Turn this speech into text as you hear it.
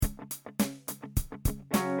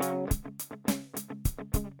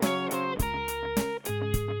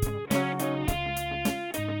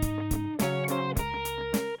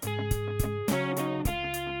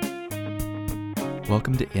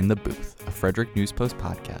Welcome to In the Booth, a Frederick News Post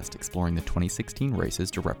podcast exploring the 2016 races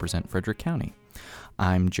to represent Frederick County.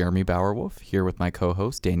 I'm Jeremy Bowerwolf, here with my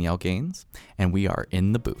co-host Danielle Gaines, and we are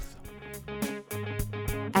In the Booth.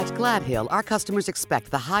 At Gladhill, our customers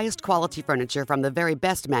expect the highest quality furniture from the very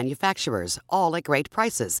best manufacturers, all at great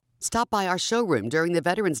prices. Stop by our showroom during the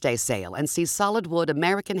Veterans Day sale and see solid wood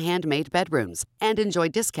American handmade bedrooms and enjoy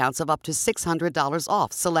discounts of up to $600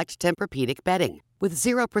 off select Tempur-Pedic bedding. With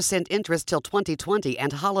 0% interest till 2020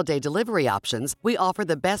 and holiday delivery options, we offer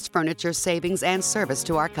the best furniture savings and service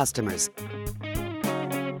to our customers.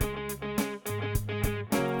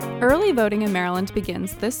 Early voting in Maryland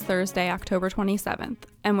begins this Thursday, October 27th,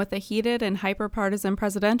 and with a heated and hyper-partisan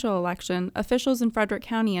presidential election, officials in Frederick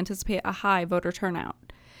County anticipate a high voter turnout.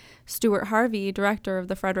 Stuart Harvey, director of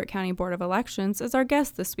the Frederick County Board of Elections, is our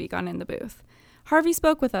guest this week on In the Booth. Harvey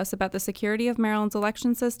spoke with us about the security of Maryland's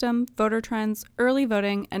election system, voter trends, early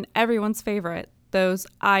voting, and everyone's favorite, those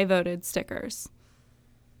I voted stickers.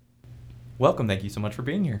 Welcome. Thank you so much for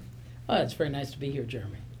being here. Oh, it's very nice to be here,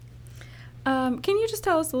 Jeremy. Can you just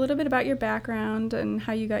tell us a little bit about your background and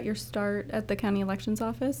how you got your start at the county elections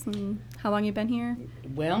office and how long you've been here?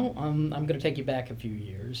 Well, I'm going to take you back a few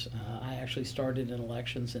years. I actually started in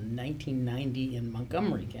elections in 1990 in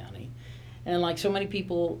Montgomery County. And like so many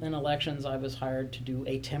people in elections, I was hired to do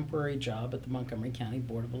a temporary job at the Montgomery County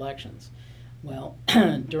Board of Elections. Well,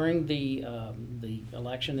 during the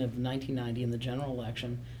election of 1990 and the general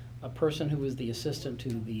election, a person who was the assistant to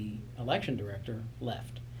the election director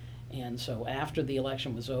left. And so after the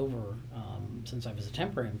election was over, since I was a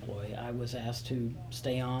temporary employee, I was asked to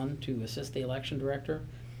stay on to assist the election director.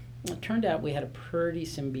 It turned out we had a pretty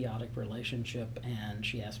symbiotic relationship, and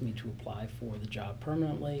she asked me to apply for the job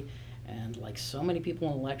permanently. And like so many people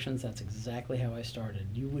in elections, that's exactly how I started.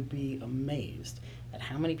 You would be amazed at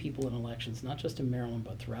how many people in elections, not just in Maryland,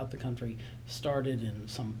 but throughout the country, started in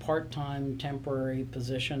some part-time, temporary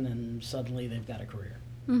position, and suddenly they've got a career.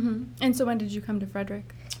 Mm-hmm. And so when did you come to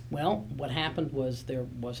Frederick? Well, what happened was there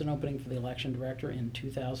was an opening for the election director in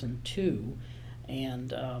 2002, and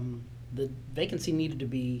the vacancy needed to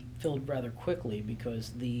be filled rather quickly because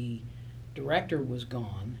the director was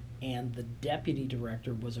gone and the deputy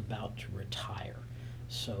director was about to retire.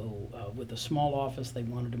 So with a small office, they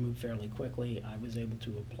wanted to move fairly quickly. I was able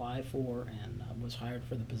to apply for and was hired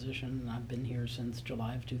for the position, and I've been here since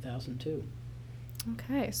July of 2002.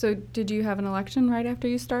 Okay, so did you have an election right after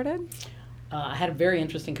you started? I had a very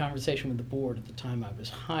interesting conversation with the board at the time I was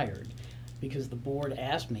hired, because the board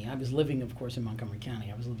asked me, I was living, of course, in Montgomery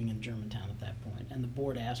County. I was living in Germantown at that point, and the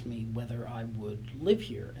board asked me whether I would live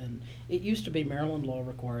here. And it used to be Maryland law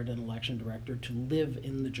required an election director to live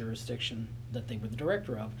in the jurisdiction that they were the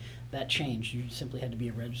director of. That changed. You simply had to be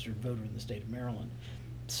a registered voter in the state of Maryland.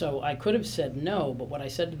 So I could have said no, but what I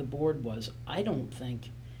said to the board was, I don't think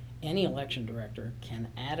any election director can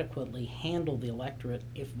adequately handle the electorate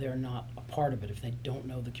if they're not a part of it, if they don't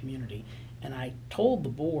know the community. And I told the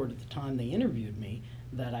board at the time they interviewed me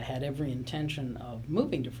that I had every intention of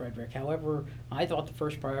moving to Frederick. However, I thought the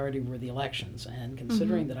first priority were the elections. And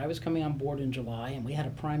considering that I was coming on board in July and we had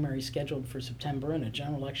a primary scheduled for September and a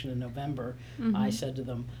general election in November, I said to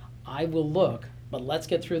them, I will look, but let's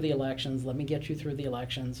get through the elections. Let me get you through the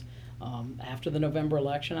elections. After the November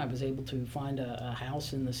election, I was able to find a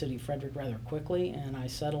house in the city of Frederick rather quickly, and I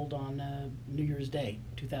settled on New Year's Day,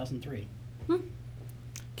 2003.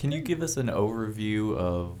 Can you give us an overview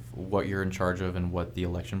of what you're in charge of and what the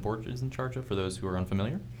election board is in charge of for those who are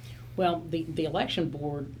unfamiliar? Well, the election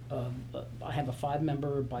board, I have a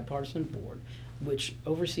 5-member bipartisan board which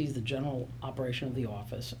oversees the general operation of the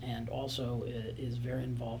office and also is very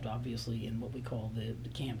involved, obviously, in what we call the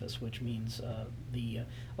canvass, which means the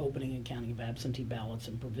opening and counting of absentee ballots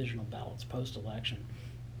and provisional ballots post-election.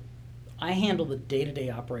 I handle the day-to-day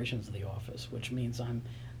operations of the office, which means I'm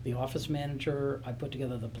the office manager. I put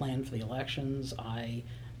together the plan for the elections. I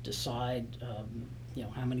decide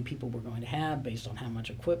how many people we're going to have based on how much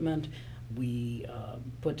equipment. We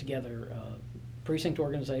put together precinct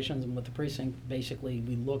organizations, and with the precinct, basically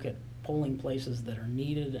we look at polling places that are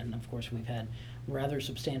needed, and of course we've had rather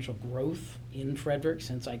substantial growth in Frederick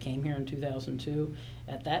since I came here in 2002.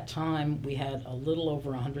 At that time, we had a little over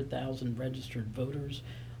 100,000 registered voters.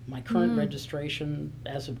 My current registration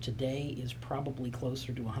as of today is probably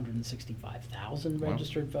closer to 165,000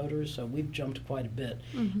 registered voters, so we've jumped quite a bit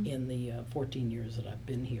in the 14 years that I've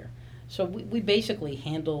been here. So we basically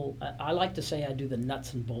handle, I like to say I do the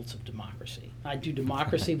nuts and bolts of democracy. I do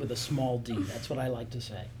democracy with a small d. That's what I like to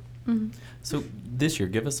say. So this year,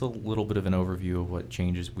 give us a little bit of an overview of what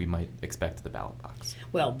changes we might expect to the ballot box.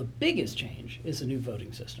 Well, the biggest change is a new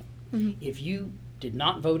voting system. If you did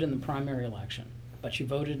not vote in the primary election, but you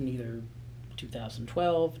voted in either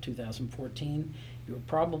 2012, 2014. You're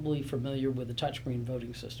probably familiar with the touchscreen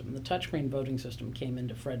voting system. And the touchscreen voting system came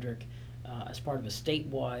into Frederick as part of a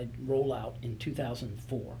statewide rollout in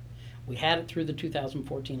 2004. We had it through the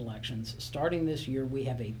 2014 elections. Starting this year, we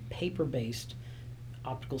have a paper-based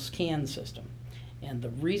optical scan system. And the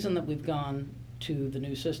reason that we've gone to the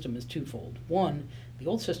new system is twofold. One, the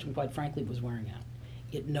old system, quite frankly, was wearing out.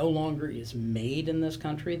 It no longer is made in this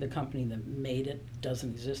country. The company that made it doesn't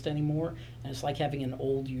exist anymore. And it's like having an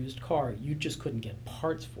old used car. You just couldn't get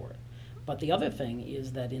parts for it. But the other thing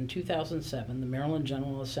is that in 2007, the Maryland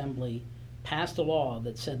General Assembly passed a law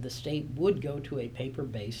that said the state would go to a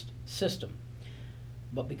paper-based system.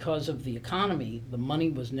 But because of the economy, the money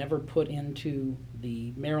was never put into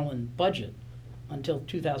the Maryland budget until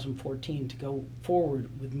 2014 to go forward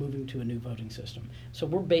with moving to a new voting system. So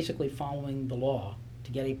we're basically following the law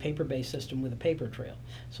to get a paper-based system with a paper trail,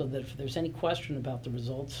 so that if there's any question about the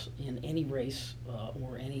results in any race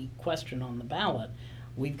or any question on the ballot,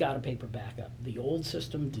 we've got a paper backup. The old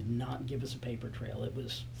system did not give us a paper trail. It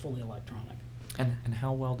was fully electronic. And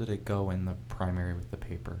how well did it go in the primary with the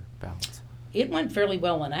paper ballots? It went fairly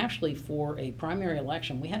well, and actually for a primary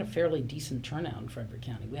election, we had a fairly decent turnout in Frederick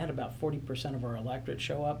County. We had about 40% of our electorate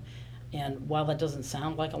show up, and while that doesn't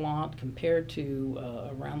sound like a lot compared to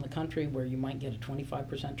around the country where you might get a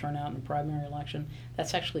 25% turnout in a primary election,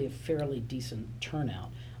 that's actually a fairly decent turnout.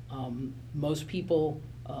 Most people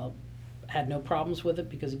had no problems with it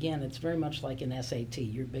because, again, it's very much like an SAT.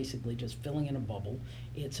 You're basically just filling in a bubble.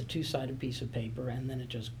 It's a two-sided piece of paper, and then it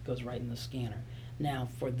just goes right in the scanner. Now,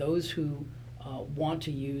 for those who want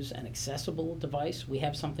to use an accessible device, we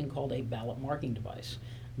have something called a ballot marking device.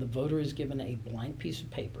 The voter is given a blank piece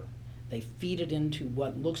of paper. They feed it into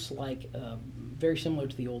what looks like very similar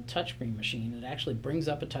to the old touchscreen machine. It actually brings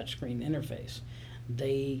up a touchscreen interface.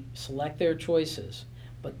 They select their choices,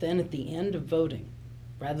 but then at the end of voting,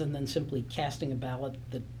 rather than simply casting a ballot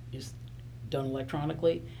that is done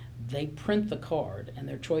electronically, they print the card, and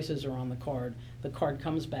their choices are on the card. The card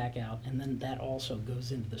comes back out, and then that also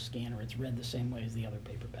goes into the scanner. It's read the same way as the other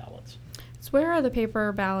paper ballots. So where are the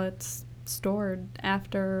paper ballots stored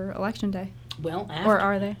after Election Day? Well, or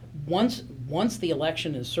are they? Once the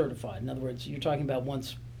election is certified, in other words, you're talking about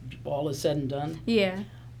once all is said and done? Yeah.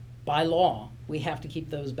 By law, we have to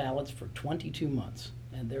keep those ballots for 22 months,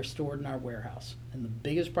 and they're stored in our warehouse. And the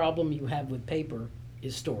biggest problem you have with paper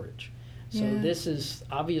is storage. So this is,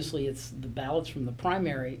 obviously, it's the ballots from the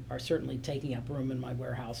primary are certainly taking up room in my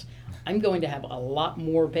warehouse. I'm going to have a lot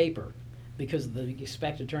more paper because of the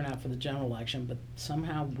expected turnout for the general election, but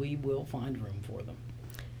somehow we will find room for them.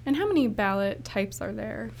 And how many ballot types are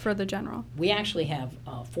there for the general? We actually have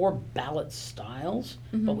 4 ballot styles,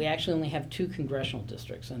 but we actually only have 2 congressional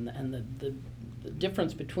districts, and the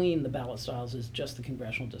difference between the ballot styles is just the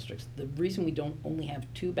congressional districts. The reason we don't only have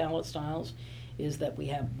 2 ballot styles is that we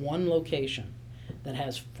have one location that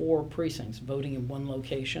has 4 precincts voting in one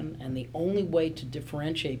location, and the only way to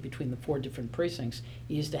differentiate between the 4 different precincts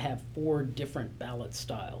is to have 4 different ballot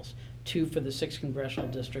styles. 2 for the 6th congressional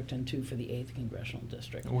district and 2 for the 8th congressional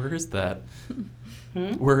district. Where is that?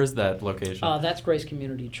 Where is that location? That's Grace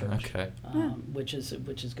Community Church, okay. which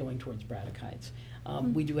is going towards Braddock Heights.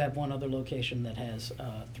 We do have one other location that has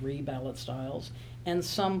 3 ballot styles, and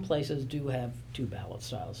some places do have 2 ballot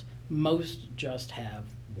styles. Most just have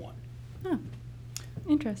 1. Oh,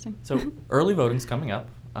 interesting. So early voting's coming up.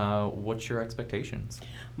 What's your expectations?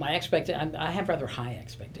 I have rather high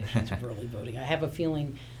expectations of early voting. I have a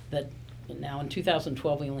feeling that now in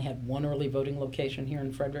 2012 we only had 1 early voting location here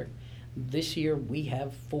in Frederick. This year we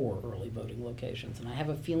have 4 early voting locations, and I have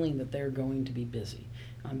a feeling that they're going to be busy.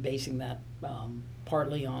 I'm basing that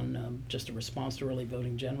partly on just a response to early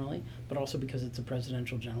voting generally, but also because it's a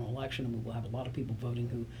presidential general election, and we will have a lot of people voting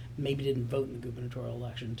who maybe didn't vote in the gubernatorial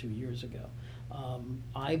election 2 years ago.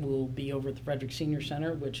 I will be over at the Frederick Senior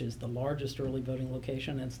Center, which is the largest early voting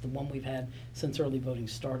location. It's the one we've had since early voting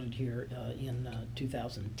started here in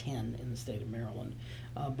 2010 in the state of Maryland.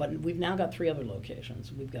 But we've now got 3 other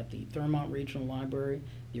locations. We've got the Thurmont Regional Library,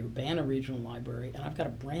 the Urbana Regional Library, and I've got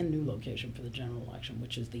a brand new location for the general election,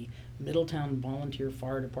 which is the Middletown Volunteer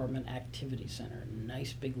Fire Department Activity Center.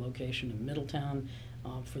 Nice big location in Middletown.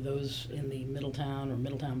 For those in the Middletown or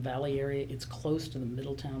Middletown Valley area, it's close to the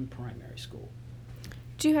Middletown Primary School.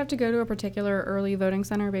 Do you have to go to a particular early voting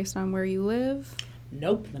center based on where you live?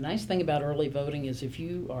 Nope. The nice thing about early voting is if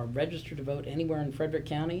you are registered to vote anywhere in Frederick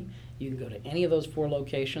County, you can go to any of those 4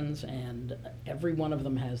 locations, and every one of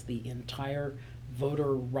them has the entire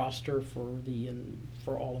voter roster for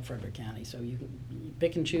all of Frederick County. So you can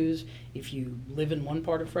pick and choose. If you live in one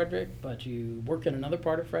part of Frederick but you work in another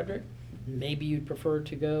part of Frederick, maybe you'd prefer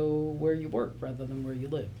to go where you work rather than where you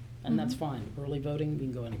live. And that's fine. Early voting, you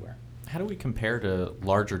can go anywhere. How do we compare to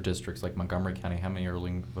larger districts like Montgomery County? How many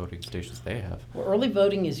early voting stations they have? Well, early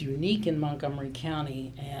voting is unique in Montgomery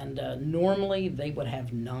County, and normally they would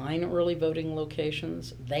have 9 early voting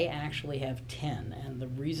locations. They actually have 10, and the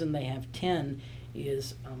reason they have 10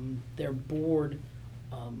 is their board,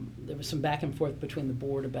 there was some back and forth between the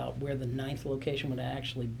board about where the 9th location would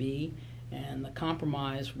actually be, and the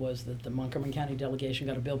compromise was that the Montgomery County delegation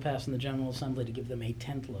got a bill passed in the General Assembly to give them a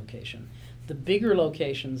 10th location. The bigger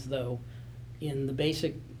locations, though, in the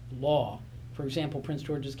basic law, for example, Prince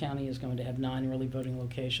George's County is going to have 9 early voting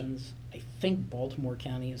locations. I think Baltimore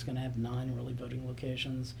County is going to have 9 early voting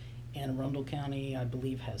locations. Anne Arundel County, I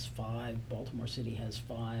believe, has 5. Baltimore City has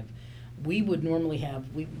 5. We would normally have,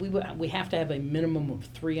 we have to have a minimum of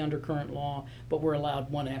 3 under current law, but we're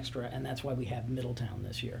allowed 1 extra, and that's why we have Middletown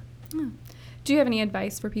this year. Oh. Do you have any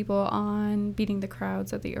advice for people on beating the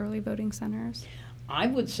crowds at the early voting centers? I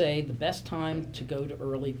would say the best time to go to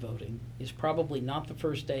early voting is probably not the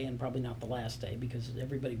first day and probably not the last day, because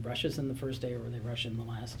everybody rushes in the first day or they rush in the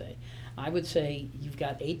last day. I would say you've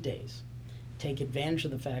got 8 days. Take advantage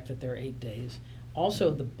of the fact that there are 8 days.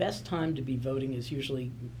 Also, the best time to be voting is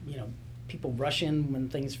usually, people rush in when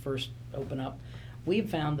things first open up. We've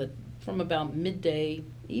found that from about midday,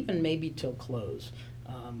 even maybe till close,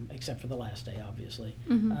 except for the last day, obviously.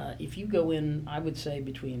 If you go in, I would say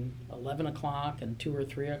between 11 o'clock and 2 or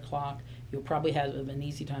 3 o'clock, you'll probably have an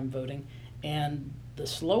easy time voting. And the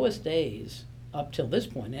slowest days, up till this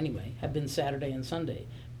point anyway, have been Saturday and Sunday.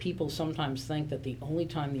 People sometimes think that the only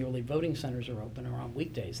time the early voting centers are open are on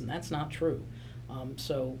weekdays, and that's not true.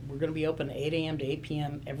 So we're going to be open 8 a.m. to 8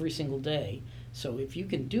 p.m. every single day. So if you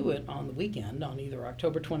can do it on the weekend, on either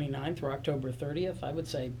October 29th or October 30th, I would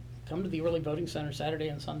say come to the early voting center Saturday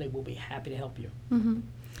and Sunday. We'll be happy to help you.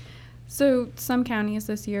 So some counties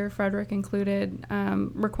this year, Frederick included,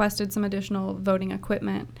 requested some additional voting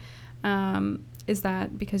equipment. Is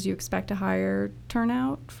that because you expect a higher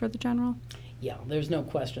turnout for the general? Yeah, there's no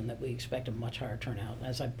question that we expect a much higher turnout.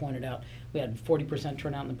 As I pointed out, we had 40%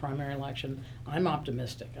 turnout in the primary election. I'm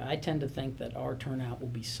optimistic. I tend to think that our turnout will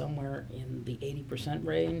be somewhere in the 80%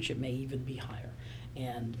 range. It may even be higher.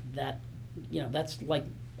 And that, that's like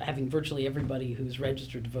having virtually everybody who's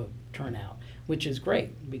registered to vote turn out, which is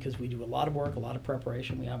great because we do a lot of work, a lot of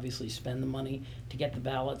preparation. We obviously spend the money to get the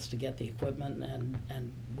ballots, to get the equipment,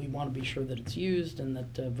 and we want to be sure that it's used and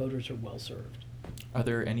that voters are well served. Are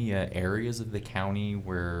there any areas of the county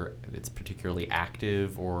where it's particularly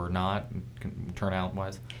active or not,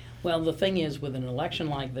 turnout-wise? Well, the thing is, with an election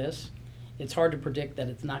like this, it's hard to predict that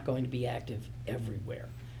it's not going to be active everywhere.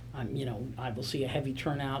 I will see a heavy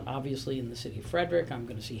turnout, obviously, in the city of Frederick. I'm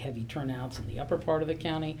going to see heavy turnouts in the upper part of the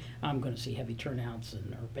county. I'm going to see heavy turnouts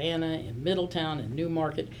in Urbana, in Middletown, in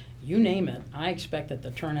Newmarket. You name it, I expect that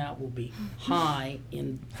the turnout will be high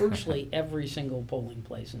in virtually every single polling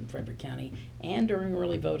place in Frederick County and during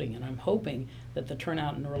early voting. And I'm hoping that the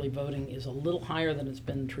turnout in early voting is a little higher than it's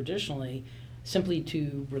been traditionally, simply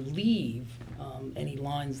to relieve any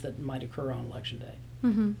lines that might occur on Election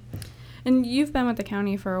Day. And you've been with the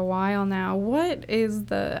county for a while now. What is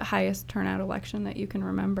the highest turnout election that you can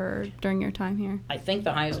remember during your time here? I think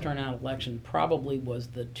the highest turnout election probably was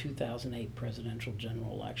the 2008 presidential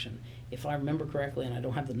general election. If I remember correctly, and I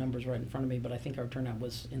don't have the numbers right in front of me, but I think our turnout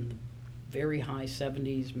was in the very high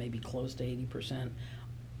 70s, maybe close to 80%.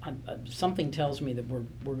 Something tells me that we're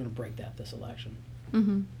going to break that this election.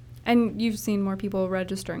 And you've seen more people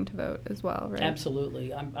registering to vote as well, right?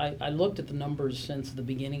 Absolutely. I looked at the numbers since the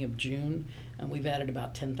beginning of June, and we've added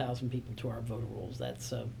about 10,000 people to our voter rolls.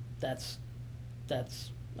 That's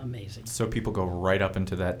amazing. So people go right up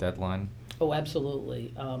into that deadline? Oh,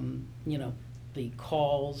 absolutely. The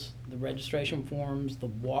calls, the registration forms, the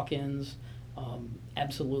walk-ins,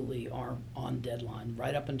 absolutely are on deadline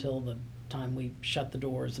right up until the time we shut the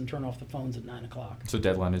doors and turn off the phones at 9 o'clock. So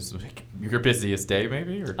deadline is your busiest day,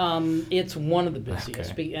 maybe? Or? It's one of the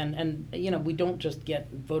busiest. Okay. And we don't just get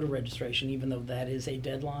voter registration, even though that is a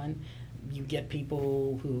deadline. You get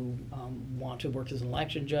people who want to work as an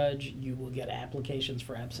election judge. You will get applications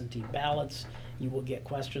for absentee ballots. You will get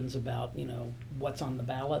questions about, what's on the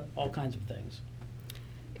ballot, all kinds of things.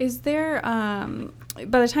 Is there,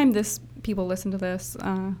 by the time people listen to this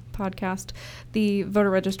podcast, the voter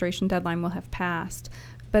registration deadline will have passed,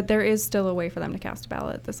 but there is still a way for them to cast a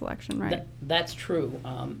ballot this election, right? That's true.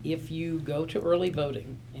 If you go to early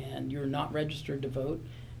voting and you're not registered to vote,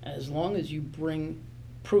 as long as you bring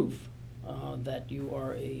proof that you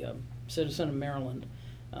are a citizen of Maryland,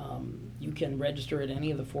 you can register at any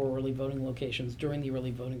of the 4 early voting locations during the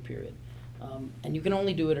early voting period. And you can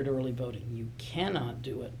only do it at early voting. You cannot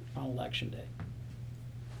do it on Election Day.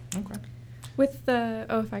 Okay. With the,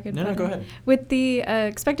 if I could. No, go ahead. With the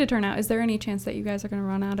expected turnout, is there any chance that you guys are going to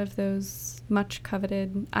run out of those much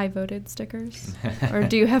coveted I voted stickers? Or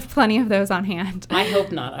do you have plenty of those on hand? I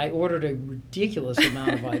hope not. I ordered a ridiculous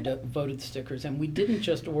amount of voted stickers, and we didn't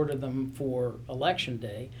just order them for Election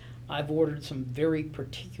Day. I've ordered some very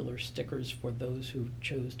particular stickers for those who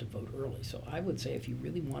chose to vote early. So I would say if you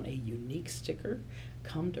really want a unique sticker,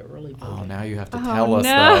 come to early voting. Oh, now you have to tell us,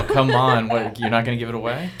 though. Come on. What, you're not going to give it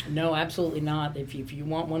away? No, absolutely not. If you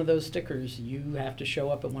want one of those stickers, you have to show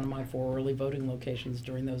up at one of my 4 early voting locations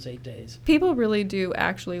during those 8 days. People really do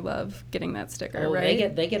actually love getting that sticker,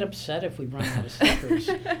 right? They get upset if we run out of stickers,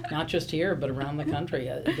 not just here, but around the country.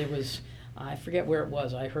 There was, I forget where it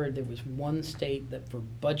was, I heard there was one state that for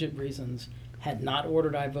budget reasons had not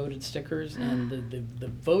ordered I voted stickers, and the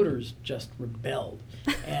voters just rebelled.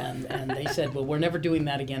 And they said, well, we're never doing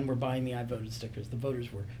that again, we're buying the I voted stickers. The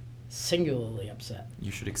voters were singularly upset.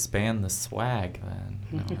 You should expand the swag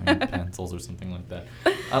then, pencils or something like that.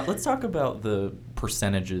 Let's talk about the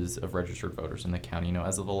percentages of registered voters in the county.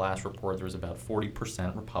 As of the last report, there was about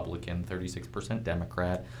 40% Republican, 36%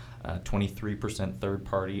 Democrat, 23% third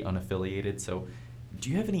party, unaffiliated. So do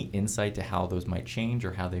you have any insight to how those might change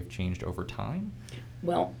or how they've changed over time?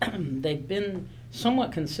 Well, they've been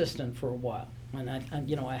somewhat consistent for a while. And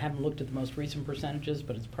I haven't looked at the most recent percentages,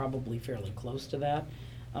 but it's probably fairly close to that.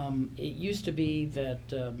 It used to be that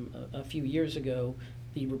a few years ago,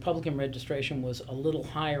 the Republican registration was a little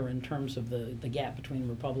higher in terms of the gap between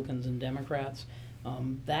Republicans and Democrats.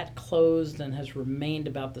 That closed and has remained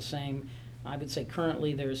about the same. I would say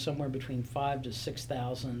currently there's somewhere between 5,000 to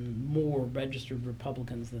 6,000 more registered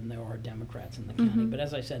Republicans than there are Democrats in the county. But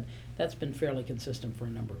as I said, that's been fairly consistent for a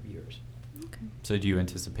number of years. Okay. So do you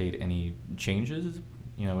anticipate any changes,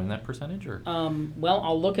 in that percentage? Or? Well,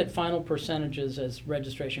 I'll look at final percentages as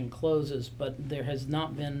registration closes, but there has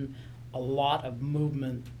not been a lot of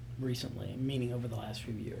movement recently, meaning over the last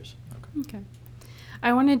few years. Okay.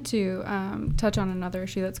 I wanted to touch on another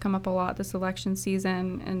issue that's come up a lot this election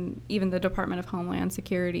season, and even the Department of Homeland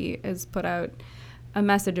Security has put out a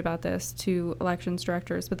message about this to elections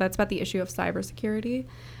directors, but that's about the issue of cybersecurity.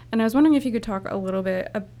 And I was wondering if you could talk a little bit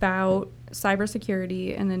about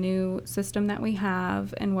cybersecurity and the new system that we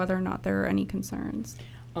have and whether or not there are any concerns.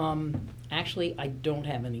 Actually, I don't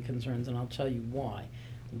have any concerns, and I'll tell you why.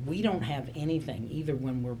 We don't have anything, either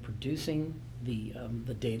when we're producing the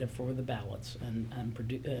data for the ballots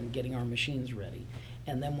and getting our machines ready,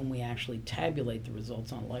 and then when we actually tabulate the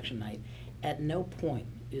results on election night, at no point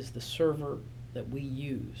is the server that we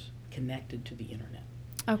use connected to the internet.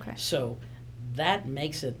 Okay. So that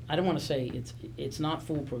makes it, I don't want to say it's not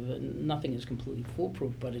foolproof, nothing is completely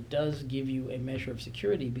foolproof, but it does give you a measure of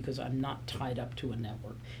security because I'm not tied up to a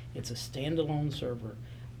network. It's a standalone server.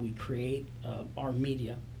 We create our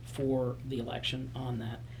media for the election on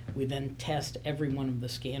that. We then test every one of the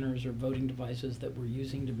scanners or voting devices that we're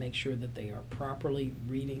using to make sure that they are properly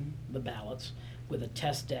reading the ballots with a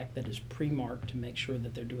test deck that is pre-marked to make sure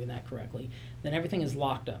that they're doing that correctly. Then everything is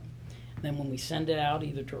locked up. Then when we send it out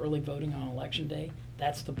either to early voting on election day,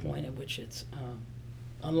 that's the point at which it's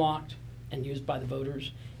unlocked and used by the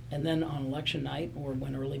voters. And then on election night, or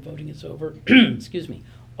when early voting is over, excuse me,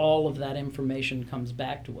 all of that information comes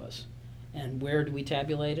back to us. And where do we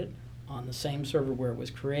tabulate it? On the same server where it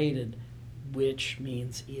was created, which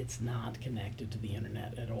means it's not connected to the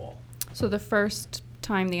internet at all. So the first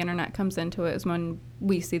time the internet comes into it is when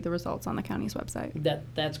we see the results on the county's website.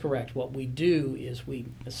 That's correct. What we do is we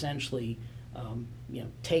essentially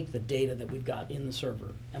take the data that we've got in the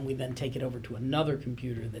server, and we then take it over to another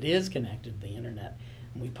computer that is connected to the internet,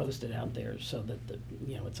 and we post it out there so that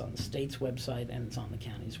it's on the state's website and it's on the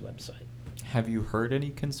county's website. Have you heard any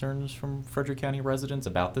concerns from Frederick County residents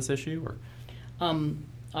about this issue? Or?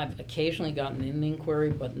 I've occasionally gotten an inquiry,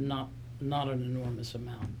 but not an enormous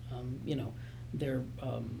amount. There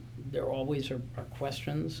always are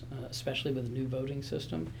questions, especially with the new voting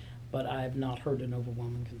system, but I have not heard an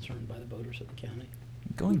overwhelming concern by the voters of the county.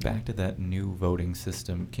 Going back to that new voting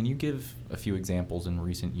system, can you give a few examples in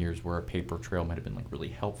recent years where a paper trail might have been really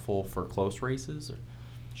helpful for close races? Or?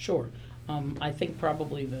 Sure. I think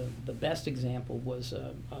probably the best example was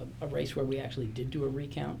a race where we actually did do a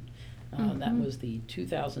recount. That was the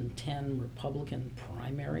 2010 Republican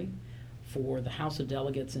primary for the House of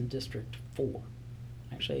Delegates in District 4.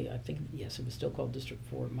 Actually, I think, yes, it was still called District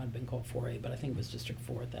 4. It might have been called 4A, but I think it was District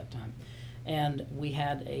 4 at that time. And we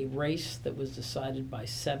had a race that was decided by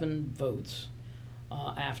 7 votes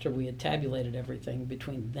after we had tabulated everything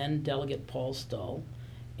between then Delegate Paul Stull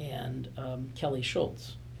and Kelly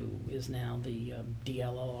Schultz, who is now the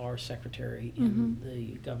DLLR secretary in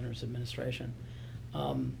the governor's administration.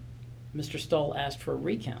 Mr. Stoll asked for a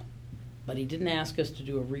recount, but he didn't ask us to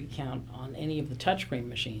do a recount on any of the touchscreen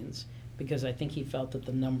machines because I think he felt that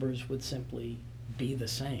the numbers would simply be the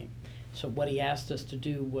same. So what he asked us to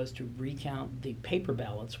do was to recount the paper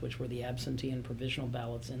ballots, which were the absentee and provisional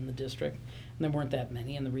ballots in the district. And there weren't that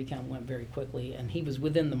many, and the recount went very quickly, and he was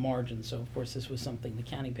within the margin, so of course this was something the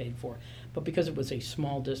county paid for. But because it was a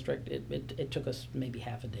small district, it took us maybe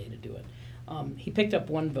half a day to do it. He picked up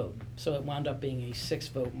one vote, so it wound up being a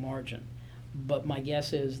 6-vote margin. But my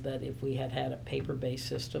guess is that if we had had a paper-based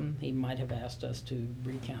system, he might have asked us to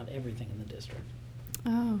recount everything in the district.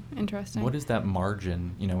 Oh, interesting. What is that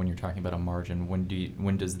margin, when you're talking about a margin,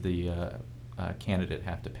 when does the candidate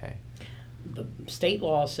have to pay? The state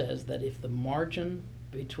law says that if the margin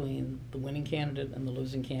between the winning candidate and the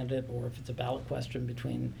losing candidate, or if it's a ballot question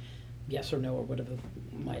between yes or no or whatever it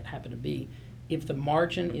might happen to be, if the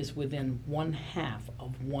margin is within 1/2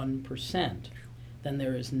 of 1%, then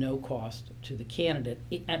there is no cost to the candidate,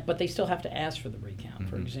 but they still have to ask for the recount.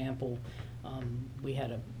 For example, we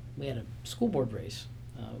had a school board race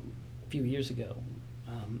a few years ago,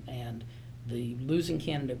 and the losing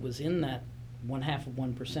candidate was in that 1/2 of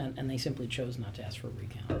 1%, and they simply chose not to ask for a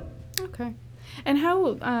recount. Okay. And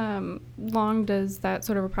how long does that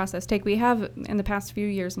sort of a process take? We have, in the past few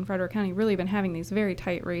years in Frederick County, really been having these very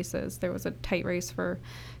tight races. There was a tight race for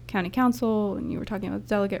county council, and you were talking about the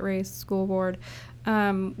delegate race, school board.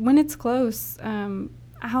 When it's close,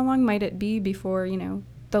 how long might it be before,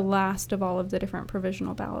 the last of all of the different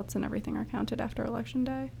provisional ballots and everything are counted after Election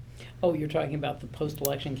Day? Oh, you're talking about the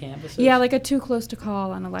post-election canvases? Yeah, like a too close to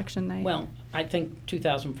call on Election night. Well, I think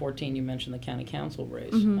 2014, you mentioned the county council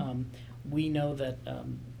race. We know that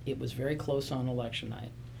it was very close on election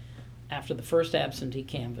night. After the first absentee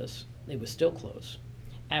canvass, it was still close.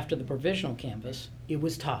 After the provisional canvass, it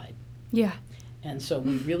was tied. Yeah. And so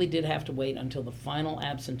we really did have to wait until the final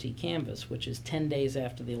absentee canvass, which is 10 days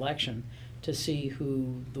after the election, to see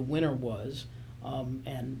who the winner was.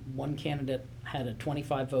 And one candidate had a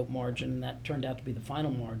 25-vote margin, and that turned out to be the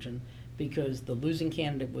final margin because the losing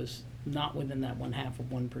candidate was not within that 1/2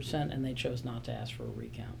 of 1%, and they chose not to ask for a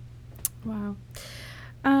recount. Wow.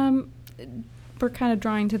 We're kind of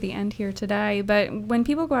drawing to the end here today, but when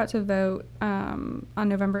people go out to vote on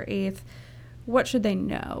November 8th, what should they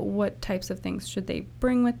know? What types of things should they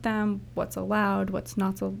bring with them? What's allowed? What's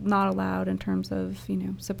not allowed in terms of,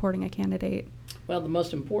 supporting a candidate? Well, the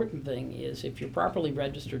most important thing is if you're properly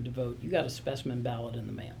registered to vote, you got a specimen ballot in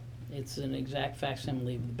the mail. It's an exact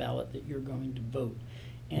facsimile of the ballot that you're going to vote.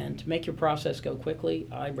 And to make your process go quickly,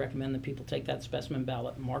 I recommend that people take that specimen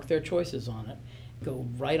ballot, mark their choices on it, go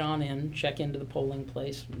right on in, check into the polling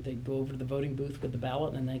place. They go over to the voting booth with the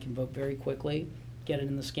ballot, and they can vote very quickly, get it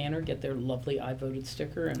in the scanner, get their lovely I voted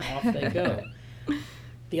sticker, and off they go.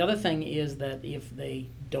 The other thing is that if they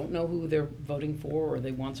don't know who they're voting for or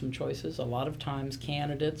they want some choices, a lot of times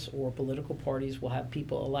candidates or political parties will have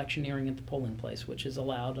people electioneering at the polling place, which is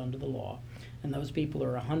allowed under the law. And those people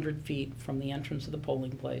are 100 feet from the entrance of the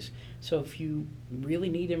polling place. So if you really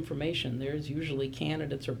need information, there's usually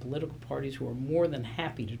candidates or political parties who are more than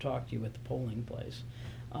happy to talk to you at the polling place.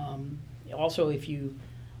 Also, if you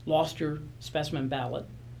lost your specimen ballot,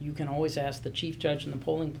 you can always ask the chief judge in the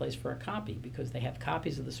polling place for a copy because they have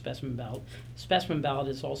copies of the specimen ballot. Specimen ballot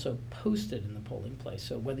is also posted in the polling place.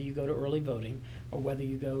 So whether you go to early voting or whether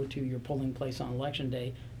you go to your polling place on Election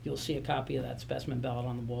Day, you'll see a copy of that specimen ballot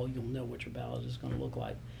on the wall. You'll know what your ballot is going to look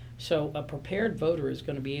like. So a prepared voter is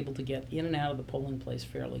going to be able to get in and out of the polling place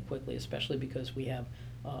fairly quickly, especially because we have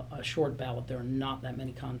a short ballot. There are not that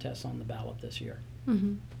many contests on the ballot this year.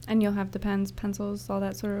 Mm-hmm. And you'll have the pens, pencils, all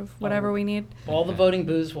that sort of whatever we need? All the voting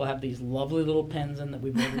booths will have these lovely little pens in that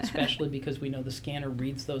we've ordered especially because we know the scanner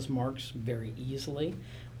reads those marks very easily.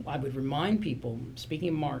 I would remind people, speaking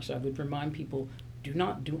of marks, I would remind people, do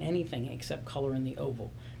not do anything except color in the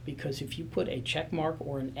oval, because if you put a check mark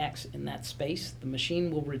or an X in that space, the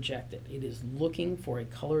machine will reject it. It is looking for a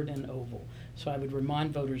colored-in oval. So I would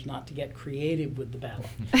remind voters not to get creative with the ballot.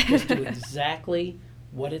 Just do exactly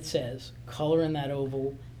what it says, color in that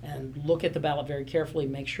oval, and look at the ballot very carefully.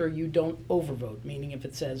 Make sure you don't overvote, meaning if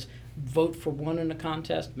it says vote for one in a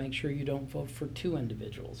contest, make sure you don't vote for two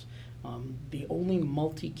individuals. The only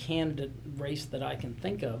multi-candidate race that I can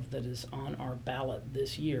think of that is on our ballot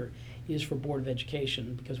this year is for Board of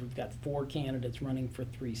Education, because we've got 4 candidates running for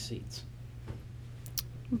 3 seats.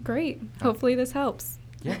 Great. Hopefully this helps.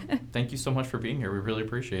 Yeah. Thank you so much for being here. We really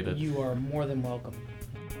appreciate it. You are more than welcome.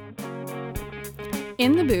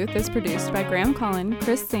 In the Booth is produced by Graham Cullen,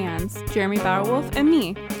 Chris Sands, Jeremy Bauerwolf, and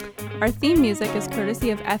me. Our theme music is courtesy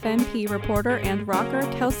of FNP reporter and rocker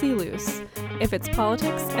Kelsey Luce. If it's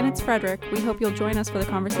politics and it's Frederick, we hope you'll join us for the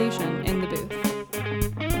conversation in the booth.